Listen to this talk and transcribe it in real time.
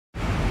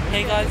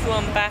Hey guys,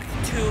 welcome back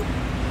to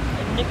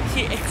a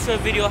Nifty Extra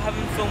video. I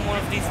haven't filmed one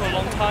of these for a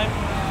long time.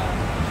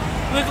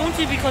 We're going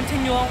to be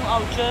continuing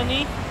our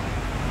journey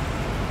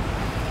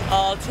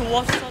to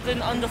watch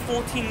Southern under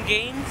 14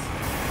 games.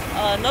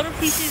 Not a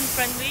preseason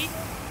friendly.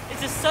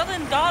 It's a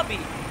Southern derby.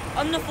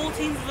 Under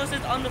 14s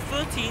versus under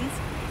 13s.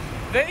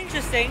 Very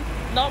interesting.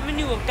 Not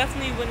many will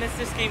definitely witness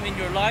this game in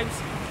your lives.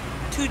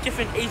 Two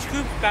different age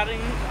groups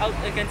battling out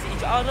against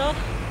each other.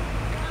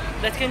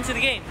 Let's get into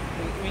the game.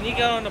 We need to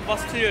get on the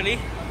bus clearly.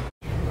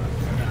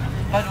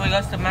 By the way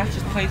guys, the match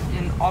is played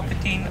in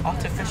Aberdeen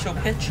artificial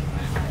pitch.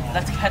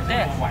 Let's head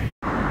there.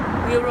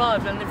 We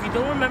arrived, and if you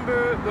don't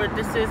remember where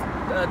this is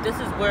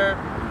where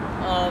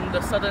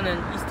the Southern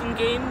and Eastern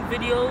game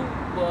video,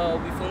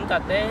 we filmed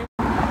that there.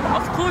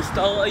 Of course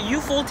though, a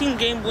U14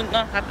 game would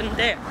not happen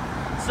there.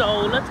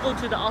 So let's go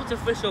to the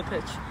artificial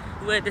pitch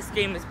where this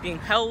game is being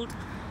held.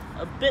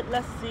 A bit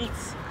less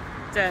seats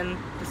than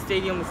the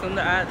stadium we filmed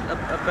at,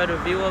 a better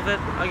view of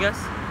it, I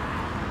guess.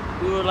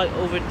 We were like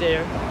over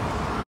there.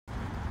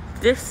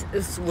 This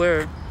is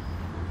where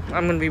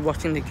I'm going to be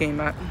watching the game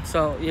at.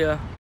 So yeah,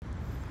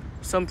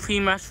 some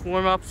pre-match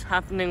warm-ups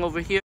happening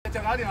over here.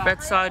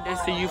 Red side is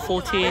the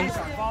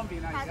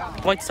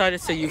U14, white side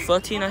is the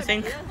U13, I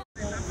think.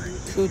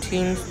 Two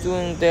teams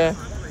doing their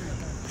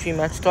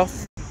pre-match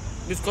stuff.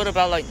 We've got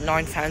about like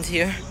 9 fans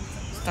here.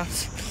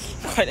 That's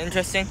quite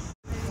interesting.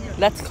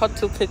 Let's cut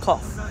to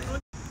kickoff.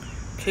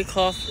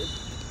 Kickoff.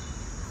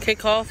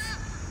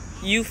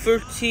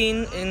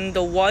 U13 in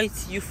the white,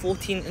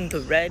 U14 in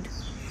the red.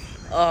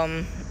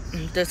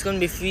 There's gonna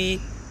be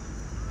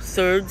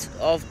 3/3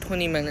 of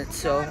 20 minutes,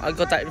 so I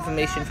got that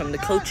information from the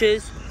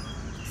coaches.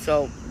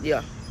 So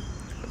yeah,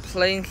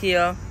 playing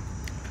here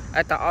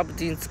at the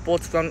Aberdeen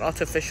Sports Ground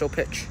artificial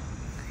pitch.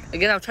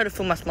 Again, I'll try to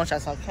film as much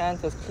as I can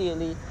because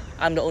clearly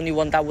I'm the only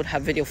one that would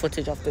have video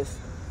footage of this.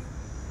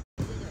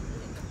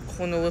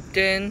 Corner whipped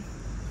in.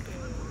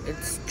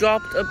 It's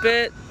dropped a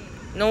bit.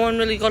 No one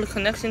really got a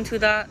connection to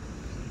that.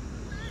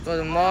 Got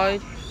him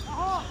wide.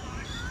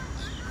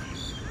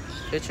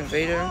 Pitch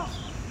invader.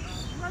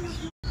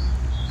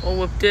 Ball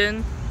whipped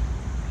in.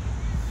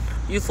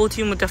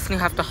 U14 would definitely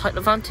have the height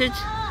advantage.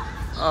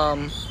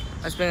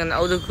 As being an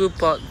older group,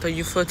 but the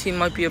U13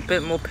 might be a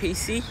bit more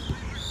pacey.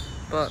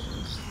 But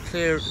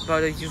clear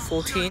by the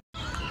U14.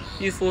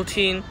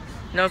 U14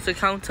 now the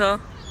counter.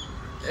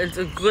 It's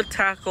a good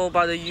tackle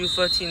by the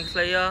U13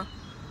 player.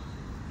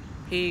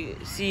 He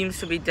seems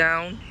to be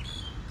down.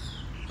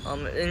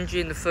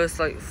 Injury in the first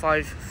like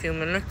few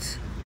minutes.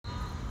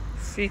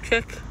 Free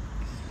kick.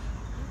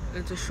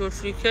 It's a short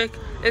free kick.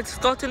 It's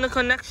gotten a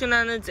connection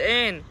and it's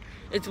in.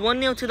 It's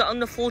 1-0 to the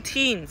under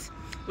 14s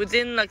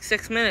within like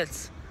 6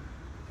 minutes.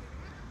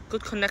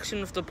 Good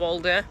connection with the ball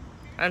there,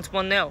 and it's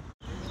 1-0.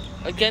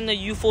 Again, the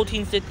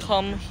U14s did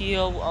come here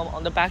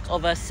on the back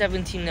of a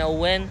 17-0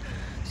 win,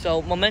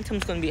 so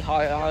momentum's going to be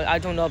high. I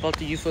don't know about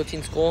the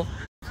U13 score.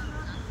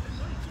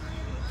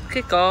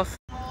 Kick off.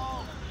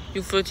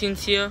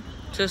 U13s here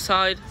to the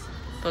side,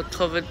 but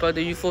covered by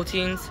the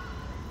U14s.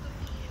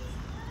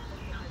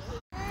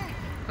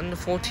 And the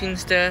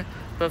 14s there,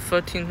 but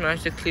 13s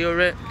managed to clear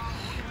it.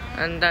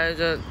 And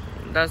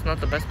that's not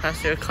the best pass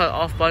here. Cut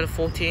off by the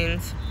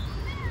 14s.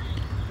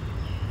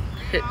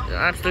 Hit,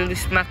 absolutely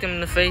smacked him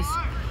in the face.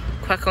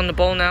 Quack on the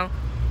ball now.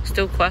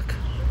 Still Quack.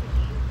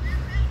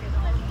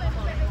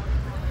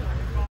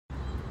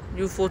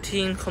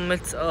 U14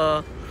 commits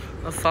a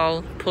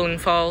foul, pulling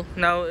foul.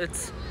 Now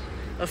it's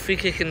a free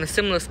kick in a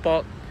similar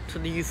spot to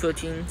the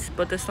U13s,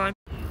 but this time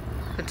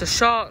it's a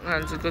shot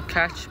and it's a good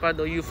catch by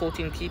the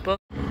U14 keeper.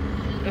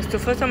 It's the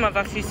first time I've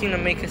actually seen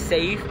him make a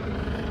save.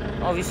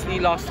 Obviously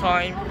last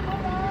time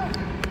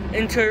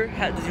Inter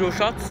had 0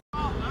 shots,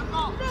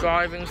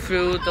 driving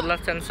through the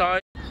left hand side,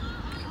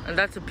 and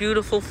that's a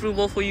beautiful through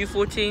ball for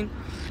U14.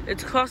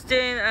 It's crossed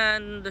in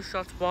and the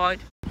shot's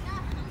wide.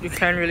 You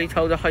can't really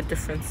tell the height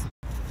difference.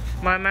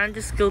 My man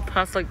just skilled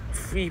past like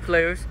 3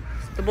 players.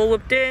 The ball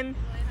whipped in.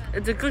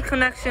 It's a good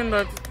connection,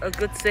 but a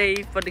good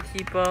save by the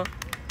keeper.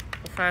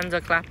 The fans are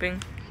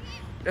clapping.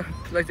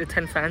 Like the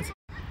 10 fans.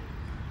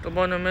 The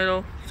ball in the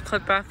middle. It's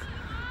cut back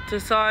to the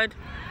side.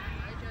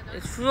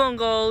 It's through on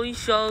goal. He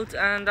shot,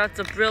 and that's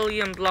a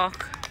brilliant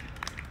block.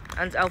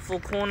 And it's out for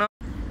corner.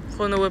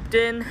 Corner whipped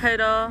in.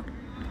 Header.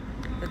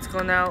 It's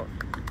gone out.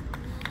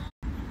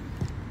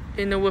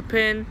 In the whip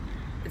in.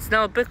 It's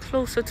now a bit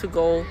closer to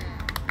goal.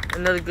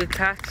 Another good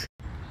catch.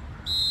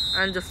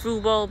 And the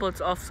through ball, but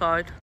it's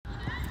offside.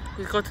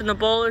 He's gotten the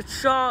ball,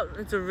 it's shot,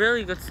 it's a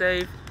really good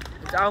save.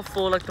 It's out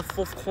for like the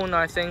 4th corner,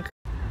 I think.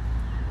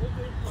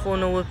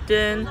 Corner whipped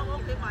in.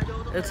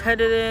 It's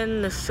headed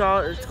in, the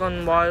shot, it's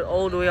gone wide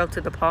all the way out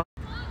to the park.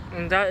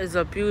 And that is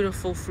a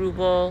beautiful through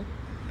ball.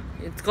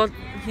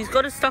 He's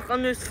got it stuck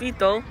under his feet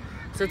though,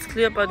 so it's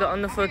cleared by the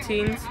under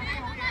 13s.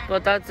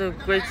 But that's a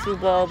great through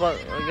ball, but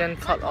again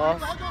cut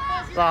off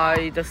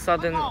by the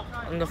Southern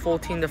under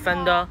 14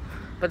 defender.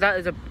 But that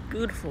is a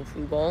beautiful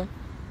through ball.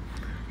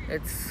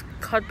 It's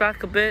cut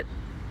back a bit,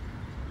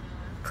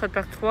 cut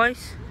back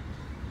twice,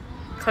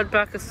 cut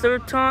back a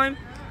 3rd time,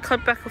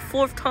 cut back a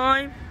 4th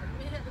time,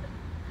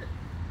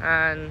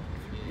 and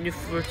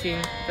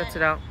U14 gets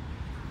it out.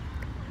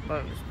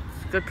 But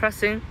it's good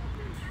pressing.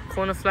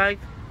 Corner flag.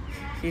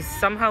 He's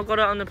somehow got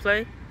it on the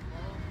play.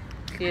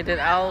 Cleared it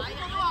out.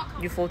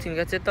 U14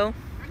 gets it though.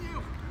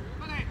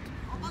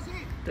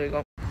 There you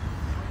go.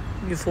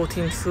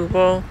 U14 through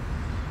ball.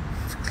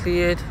 It's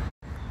cleared.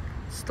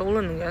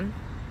 Stolen again.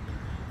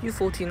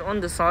 U14 on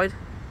the side.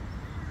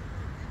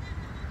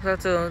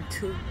 That's a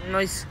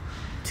nice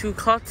two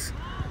cuts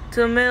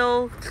to the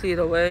middle. Cleared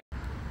away.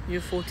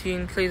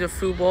 U14 plays a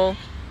through ball.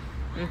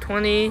 And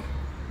 20.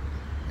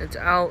 It's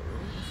out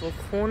for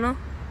corner.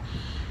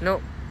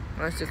 Nope.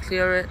 Nice to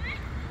clear it.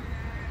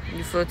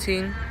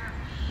 U13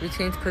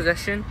 retains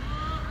possession.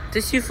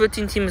 This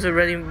U13 team is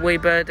already way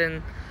better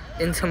than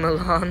Inter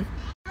Milan.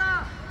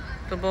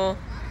 The ball,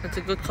 it's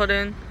a good cut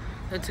in.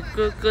 It's a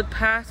good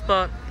pass,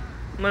 but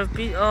might have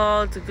beat.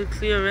 Oh, it's a good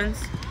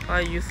clearance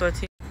by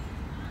U13.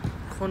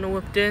 Corner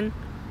whipped in.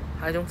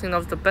 I don't think that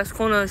was the best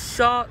corner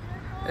shot.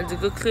 It's a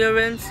good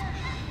clearance.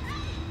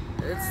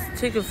 It's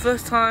taken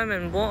first time,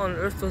 and what on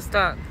earth was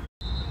that?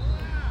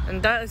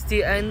 And that is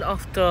the end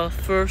of the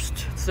first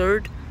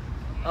third.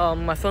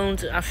 My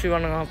phone's actually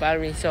running out of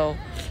battery, so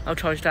I'll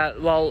charge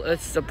that while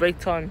it's the break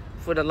time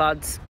for the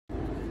lads.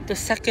 The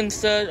second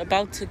third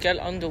about to get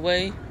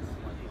underway.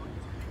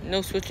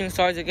 No switching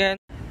sides again.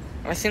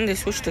 I think they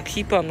switched the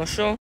keeper, I'm not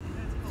sure.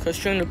 Because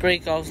during the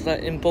break I was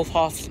like in both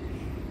halves.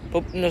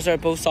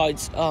 Both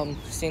sides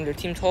seeing their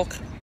team talk.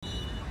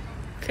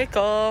 Kick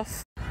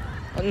off.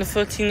 Under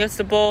 13 gets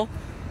the ball.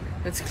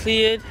 It's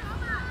cleared.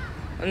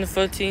 Under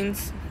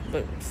 13s,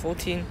 but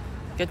 14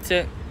 gets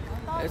it.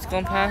 It's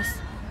gone past.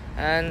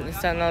 And is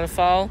that not a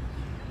foul?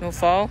 No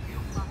foul.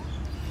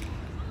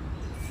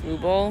 Through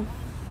ball.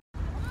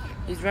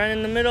 He's right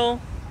in the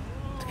middle.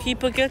 The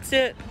keeper gets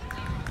it.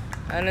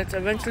 And it's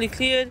eventually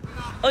cleared.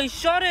 Oh, he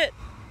shot it!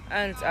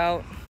 And it's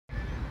out.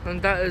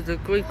 And that is a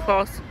great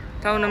cross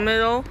down the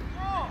middle.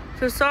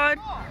 To the side.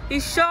 He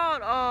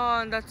shot!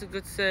 Oh, and that's a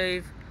good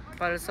save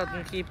by the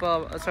Southern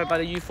keeper. By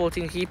the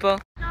U14 keeper.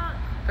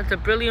 That's a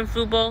brilliant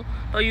through ball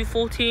by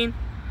U14.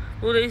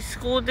 Will they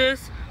score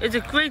this? It's a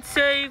great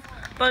save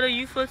by the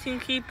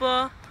U13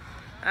 keeper,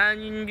 and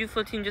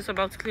U13 just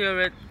about to clear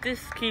it.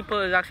 This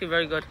keeper is actually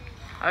very good.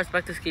 I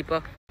respect this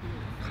keeper.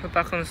 Put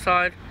back on the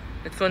side.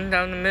 It's going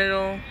down the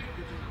middle.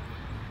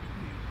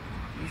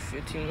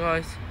 U13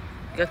 guys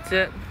gets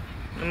it.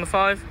 Number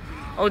 5.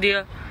 Oh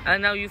dear.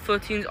 And now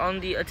U13's on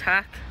the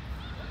attack.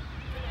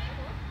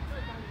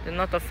 They're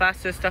not the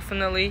fastest,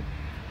 definitely,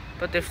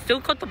 but they've still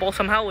got the ball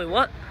somehow. Wait,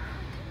 what?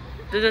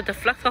 Did it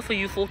deflect off a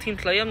U14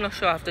 player? I'm not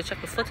sure. I have to check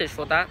the footage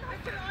for that.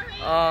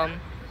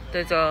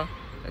 It's a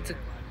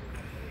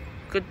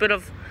good bit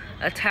of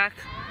attack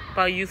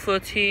by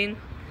U13,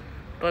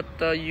 but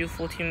the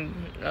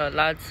U14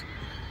 lads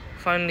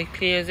finally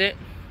clears it.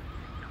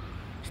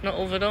 It's not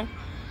over though.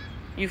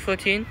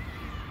 U14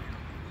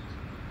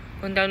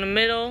 going down the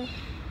middle,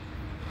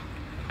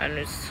 and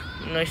it's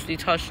nicely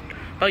touched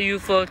by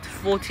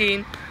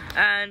U14,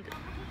 and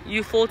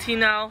U14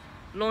 now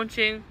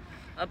launching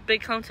a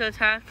big counter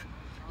attack.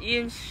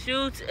 Ian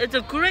shoots. It's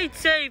a great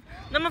save.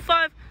 Number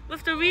 5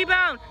 with the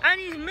rebound, and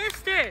he's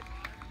missed it.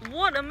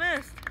 What a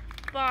miss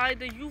by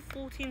the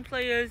U14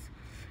 players.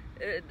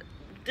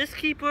 This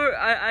keeper,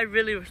 I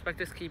really respect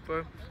this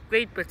keeper.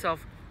 Great bits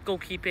of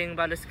goalkeeping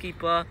by this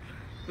keeper.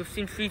 We've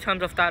seen 3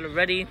 times of that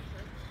already,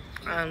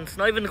 and it's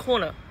not even the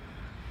corner.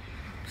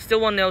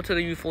 Still 1-0 to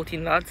the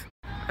U14 lads.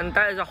 And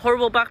that is a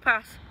horrible back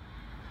pass.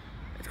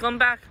 It's gone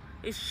back.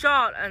 It's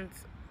shot and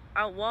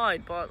out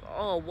wide, but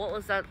oh, what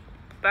was that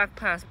back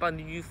pass by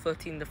the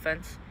U13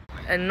 defense?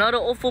 Another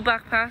awful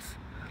back pass.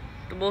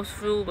 The ball's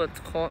through, but it's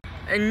caught.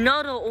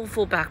 Another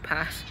awful back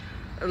pass.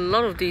 A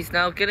lot of these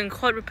now, getting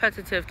quite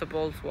repetitive. The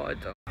ball's wide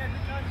though.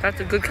 That's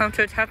a good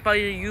counter attack by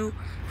the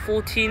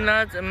U14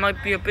 lads. It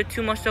might be a bit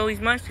too much though. He's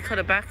managed to cut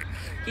it back.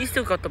 He's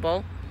still got the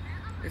ball.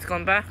 It's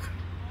gone back,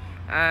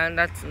 and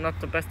that's not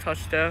the best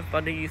touch there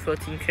by the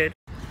U13 kid.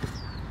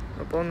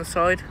 Up on the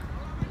side.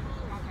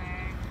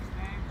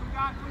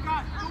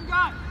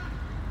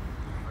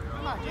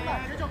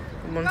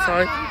 From one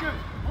side.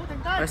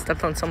 I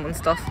stepped on someone's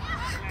stuff.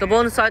 The ball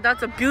on the side,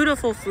 that's a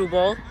beautiful through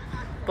ball,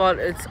 but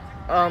it's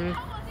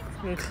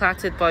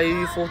clattered by a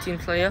U14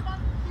 player.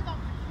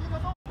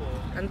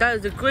 And that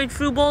is a great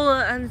through ball,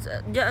 and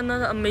yet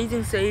another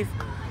amazing save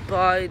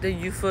by the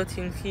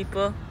U13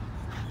 keeper.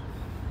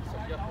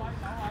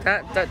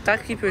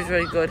 That keeper is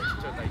very good.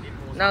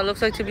 Now it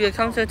looks like to be a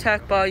counter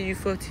attack by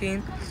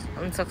U14.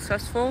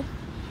 Unsuccessful.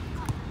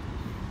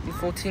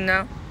 U14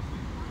 now.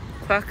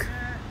 Quack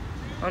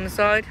on the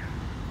side.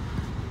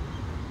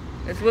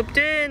 It's whipped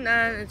in,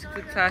 and it's a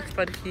good catch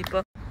by the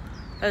keeper.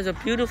 That's a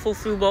beautiful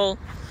through ball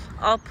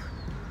up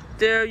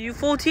there.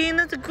 U14,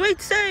 that's a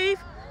great save.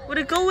 Would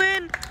it go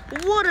in?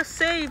 What a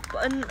save,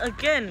 and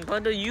again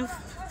by the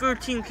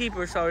U13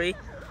 keeper, sorry.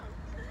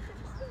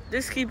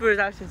 This keeper is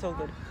actually so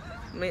good.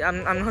 I mean,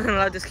 I'm not gonna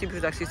lie, this keeper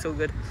is actually so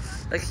good.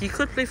 Like, he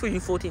could play for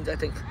U14s, I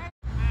think.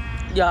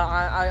 Yeah,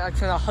 I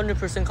can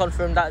 100%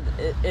 confirm that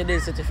it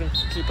is a different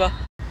keeper.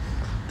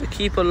 The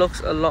keeper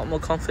looks a lot more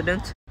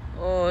confident.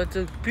 Oh, it's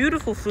a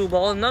beautiful through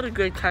ball. Another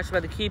great catch by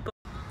the keeper.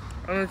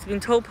 And it's been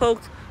toe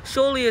poked.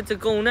 Surely it's a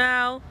goal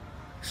now.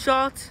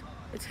 Shot.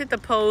 It's hit the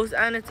post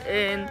and it's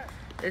in.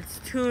 It's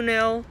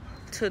 2-0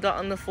 to the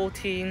under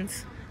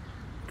 14s.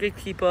 Great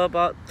keeper,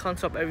 but can't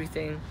stop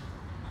everything.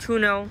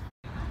 2-0.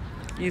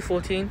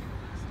 U14.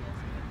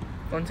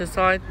 On to the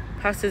side.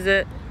 Passes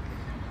it.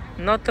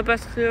 Not the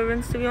best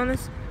clearance, to be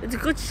honest. It's a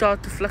good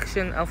shot.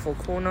 Deflection out for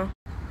corner.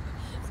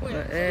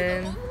 Corner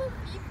in.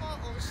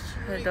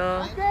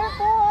 Header.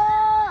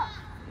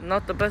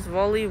 Not the best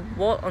volley.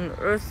 What on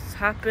earth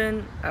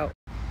happened? Out.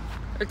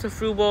 It's a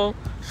through ball.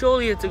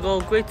 Surely it's a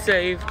goal. Great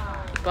save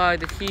by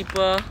the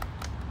keeper.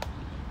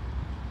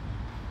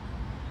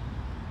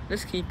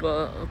 This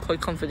keeper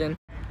quite confident.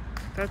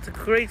 That's a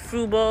great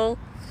through ball.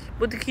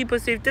 But the keeper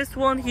saved this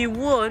one. He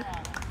would.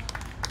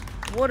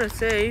 What a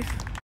save.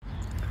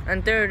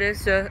 And there it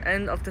is, the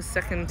end of the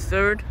second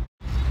third.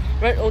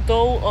 Right,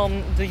 although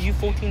the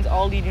U14s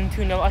are leading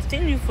 2-0, I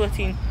think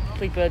U13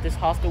 played better this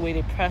half, the way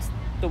they pressed,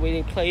 the way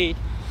they played.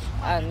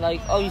 And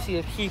like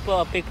obviously the keeper,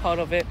 a big part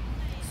of it.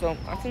 So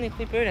I think they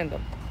played better than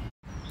them.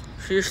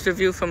 Here's the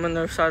view from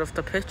another side of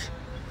the pitch.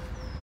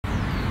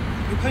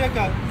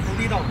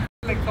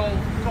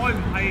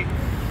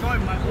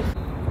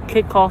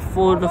 Kick off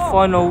for the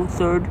final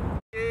third.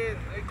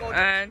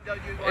 And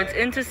it's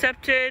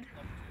intercepted,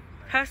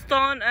 passed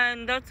on,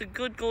 and that's a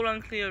good goal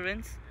on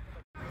clearance.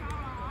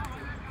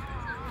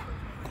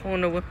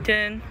 Corner whipped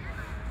in.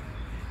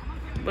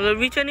 Will it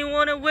reach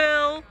anyone? It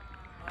will.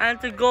 And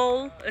it's a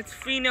goal. It's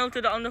 3-0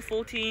 to the under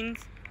 14s.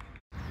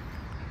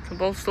 The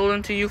ball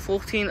stolen to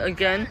U14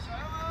 again.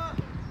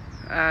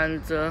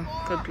 And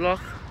good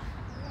luck.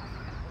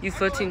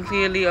 U13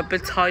 clearly a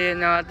bit tired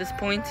now at this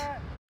point.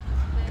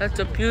 That's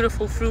a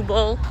beautiful through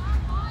ball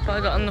by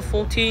the under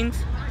 14s.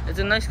 It's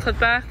a nice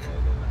cutback.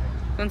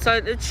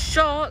 Inside, it's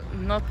shot.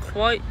 Not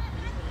quite.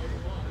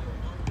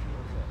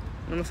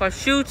 Number 5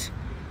 shoots.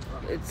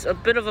 It's a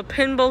bit of a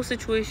pinball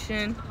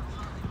situation,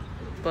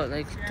 but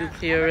like do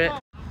clear it.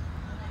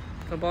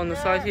 The ball on the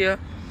side here.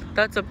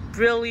 That's a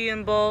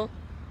brilliant ball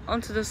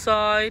onto the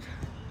side.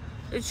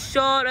 It's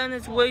shot and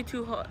it's way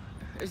too hard.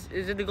 Is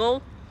it the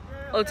goal?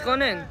 Oh, it's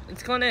gone in.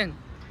 It's gone in,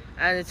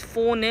 and it's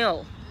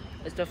 4-0.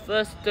 It's the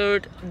first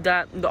third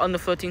that the under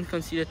 13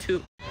 conceded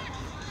 2.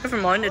 Never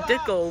mind, it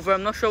did go over.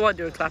 I'm not sure why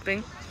they were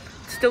clapping.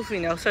 It's still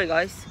 3-0. Sorry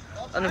guys.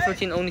 Under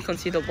 13 only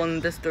conceded 1 in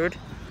this third,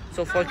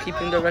 so far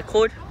keeping the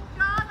record.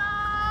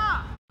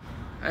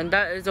 And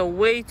that is a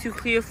way too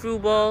clear through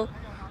ball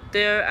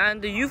there,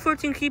 and the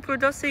U13 keeper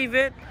does save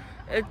it.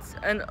 It's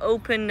an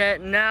open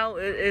net. Now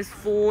it is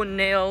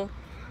 4-0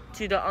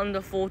 to the under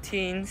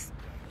 14s.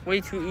 Way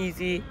too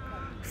easy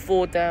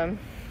for them.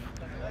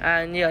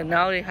 And yeah,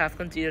 now they have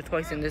conceded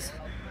twice in this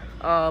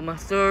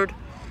third.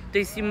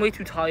 They seem way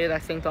too tired, I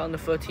think, the under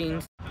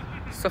 13s.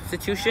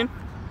 Substitution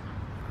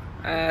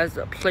as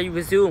play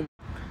resume.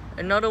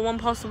 Another one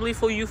possibly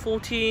for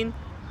U14.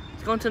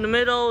 It's gone to the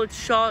middle. It's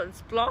shot.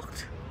 It's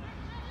blocked.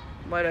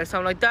 Why did I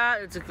sound like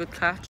that? It's a good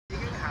catch.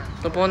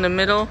 The ball in the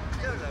middle.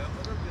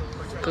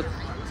 Good.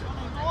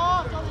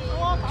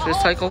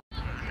 Just cycle.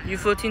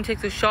 U14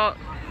 takes a shot.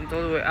 It's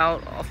all the way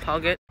out off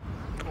target.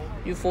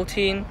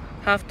 U14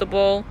 have the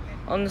ball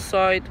on the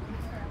side.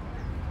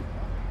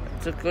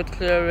 It's a good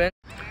clearance.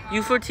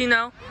 U14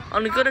 now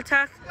on a good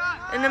attack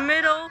in the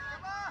middle.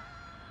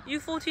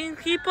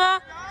 U14 keeper.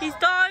 He's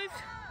dived.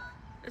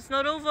 It's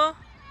not over.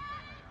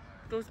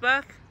 Goes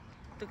back.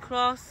 The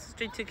cross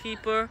straight to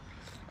keeper.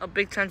 A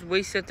big chance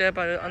wasted there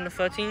by the under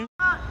 13.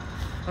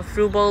 A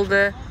through ball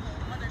there.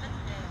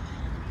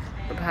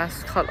 The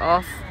pass cut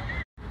off.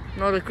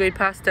 Not a great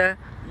pass there.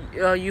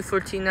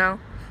 U13 now.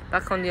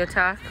 Back on the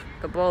attack.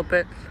 The ball a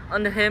bit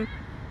under him.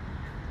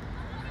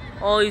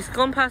 Oh, he's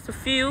gone past a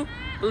few.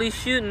 Will he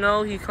shoot?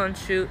 No, he can't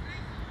shoot.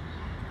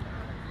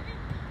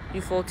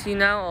 U14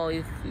 now. Oh,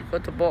 he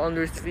got the ball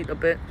under his feet a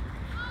bit.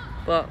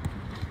 But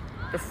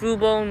the through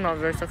ball, not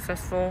very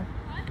successful.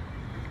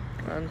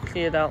 And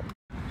cleared out.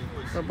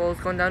 The ball's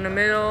gone down the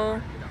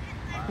middle.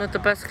 Not the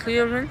best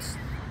clearance.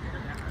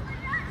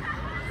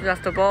 He's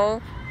after the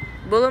ball.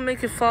 Will it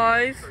make it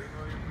 5?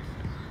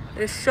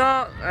 It's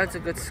shot. That's a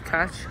good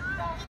catch.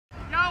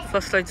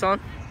 Flashlights on.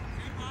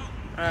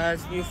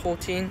 As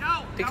U14,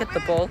 they get the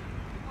ball.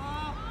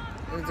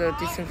 It's a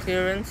decent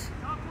clearance.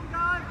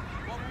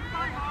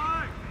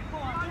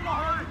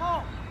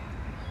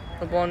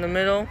 The ball in the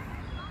middle.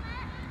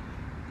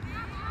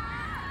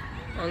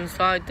 On the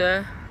side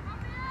there.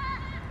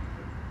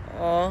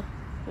 Oh,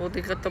 will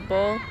they get the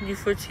ball?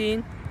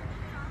 U13.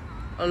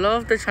 A lot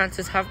of the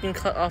chances have been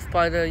cut off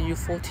by the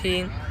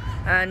U14.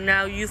 And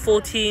now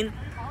U14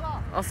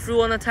 are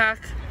through on attack.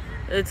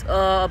 It's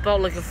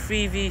about like a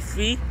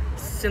 3v3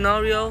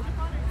 scenario.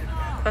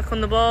 Back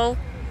on the ball.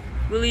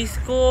 Will he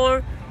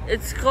score?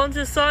 It's gone to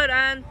the side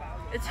and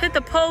it's hit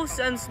the post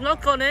and it's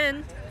not gone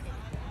in.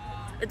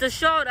 It's a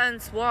shot and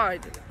it's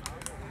wide.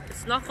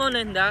 It's not gone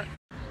in that.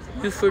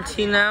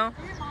 U13 now.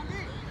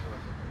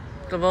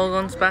 The ball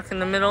goes back in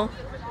the middle.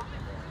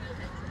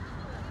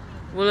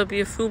 Will it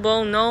be a through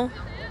ball? No.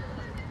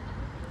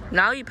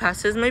 Now he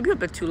passes, maybe a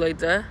bit too late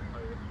there.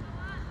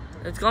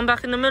 It's gone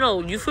back in the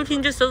middle.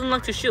 U14 just doesn't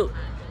like to shoot.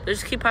 They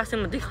just keep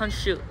passing, but they can't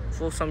shoot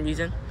for some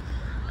reason.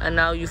 And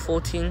now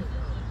U14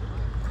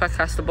 quick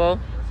has the ball.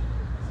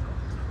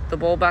 The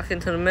ball back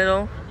into the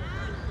middle.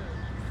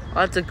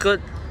 Oh, that's a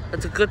good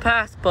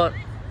pass, but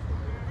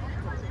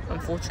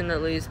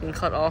unfortunately it's been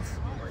cut off.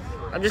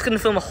 I'm just gonna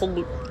film a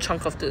whole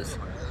chunk of this.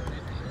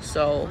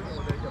 So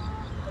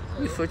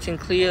U14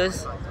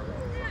 clears,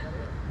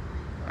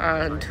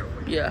 and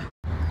yeah,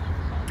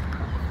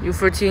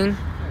 U14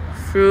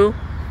 through.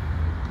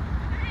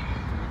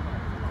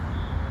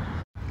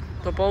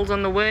 The ball's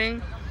on the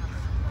wing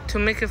to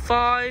make it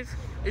 5.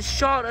 It's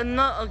shot,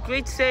 a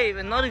great save,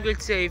 another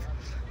great save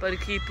by the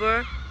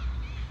keeper.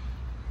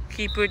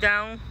 Keeper's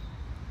down.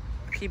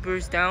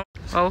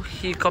 Oh,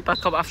 he got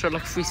back up after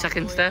like 3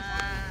 seconds there.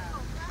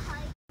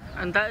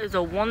 And that is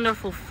a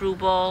wonderful through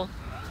ball.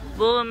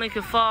 Will it make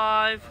it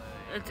 5?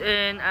 It's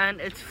in, and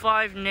it's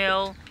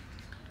 5-0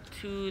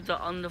 to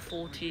the under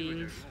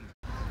 14s.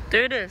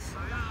 There it is.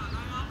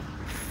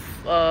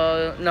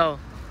 No,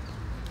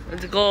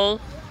 it's a goal.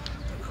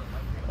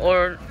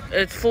 Or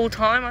it's full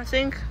time, I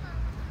think.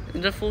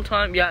 Is it full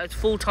time? Yeah, it's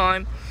full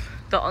time.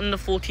 The under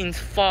 14s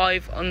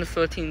 5, under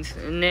 13s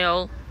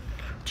 0.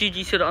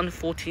 GG to the under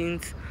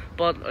 14s,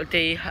 but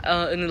they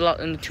in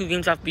the 2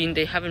 games I've been,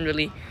 they haven't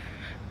really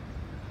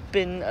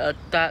been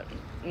that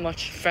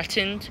much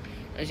threatened.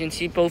 As you can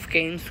see, both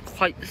games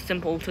quite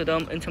simple to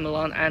them, Inter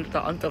Milan and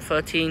the under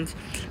 13s.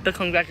 But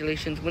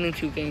congratulations, winning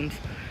 2 games.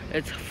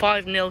 It's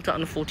 5-0 to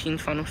under 14s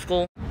final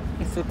score.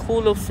 It's a cool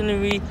little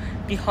scenery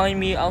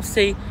behind me. I'll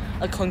say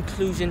a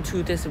conclusion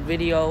to this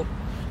video.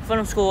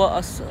 Final score,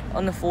 us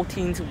under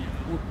 14s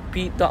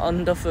beat the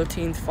under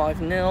 13s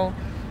 5-0.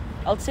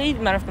 I'd say the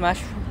man of the match,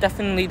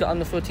 definitely the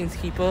under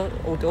 13s keeper,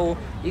 although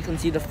you can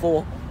see the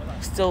 4,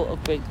 still a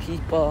great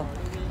keeper,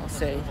 I'll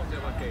say.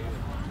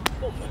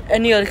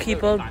 Any other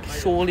keeper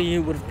surely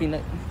would have been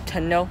like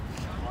 10-0,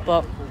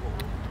 but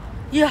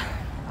yeah,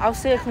 I'll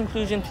say a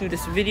conclusion to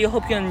this video.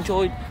 Hope you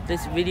enjoyed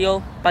this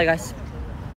video. Bye guys.